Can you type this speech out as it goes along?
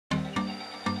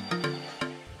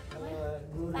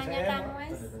punya Kang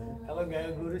Mas. Kalau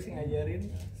nggak guru sih ngajarin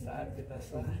saat kita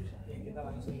sah, ya kita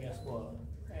langsung gaspol.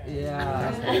 Iya.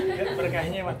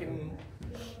 Berkahnya makin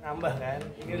nambah kan.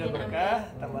 Ini udah berkah,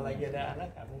 tambah lagi ada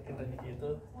anak, mungkin rezeki itu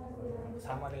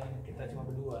sama dengan kita cuma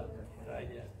berdua, itu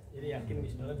aja. Jadi yakin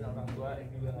bismillah dan orang tua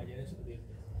yang juga ngajarin seperti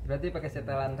itu. Berarti pakai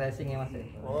setelan racing ya Mas?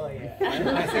 Oh iya,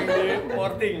 racing di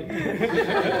porting.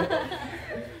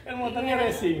 Kan motornya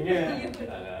racing ya.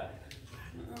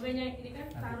 Makanya ini kan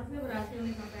taruhnya berhasil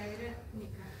nih sampai akhirnya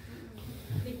nikah.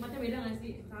 Nikmatnya beda nggak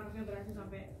sih taruhnya berhasil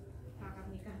sampai akad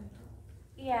nikah?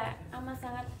 Iya, amat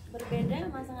sangat berbeda,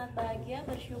 amat sangat bahagia,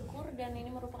 bersyukur, dan ini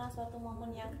merupakan suatu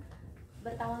momen yang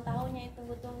bertahun-tahun Nyai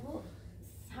tunggu-tunggu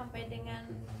sampai dengan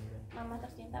mama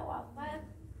tercinta wafat.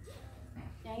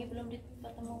 Nyai belum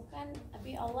dipertemukan,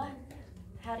 tapi Allah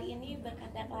hari ini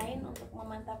berkehendak lain untuk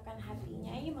memantapkan hati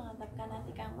Nyai, memantapkan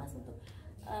hati Kang Mas untuk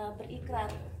berikrar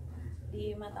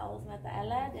di mata Allah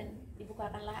SWT, dan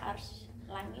dibukakanlah arsy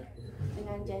langit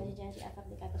dengan janji-janji akad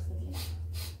nikah tersebut.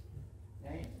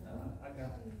 Nyai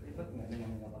agak ribet nggak dengan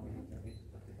mengalami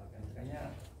seperti pakaian nikahnya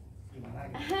gimana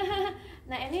gitu?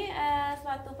 Nah ini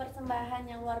suatu persembahan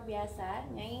yang luar biasa.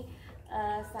 Nyai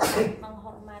sangat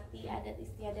menghormati adat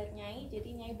istiadat Nyai, jadi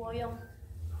Nyai boyong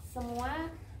semua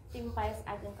tim Pais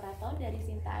Ageng Keraton dari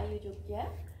Sinta Ayu Jogja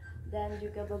dan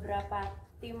juga beberapa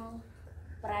tim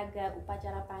peraga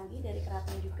upacara panggi dari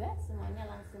keraton juga, semuanya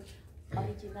langsung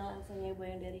original, langsung Nyai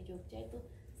boyong dari Jogja. Itu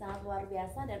sangat luar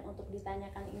biasa, dan untuk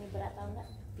ditanyakan ini berat atau enggak,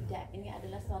 tidak, ini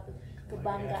adalah suatu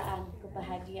kebanggaan,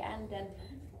 kebahagiaan, dan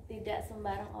tidak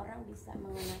sembarang orang bisa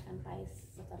mengenakan pais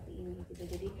seperti ini gitu.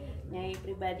 Jadi Nyai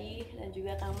pribadi dan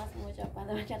juga Kang Mas mengucapkan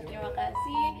terima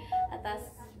kasih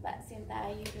atas Mbak Sinta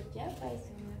Ayu Jogja, Pais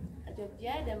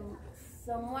Jogja, dan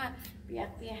semua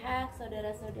pihak-pihak,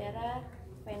 saudara-saudara,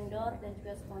 vendor, dan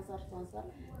juga sponsor-sponsor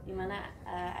di mana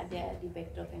ada di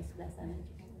backdrop yang sebelah sana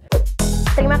juga.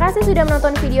 Terima kasih sudah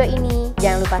menonton video ini.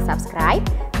 Jangan lupa subscribe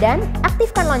dan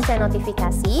aktifkan lonceng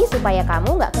notifikasi supaya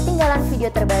kamu nggak ketinggalan video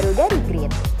terbaru dari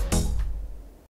Grid.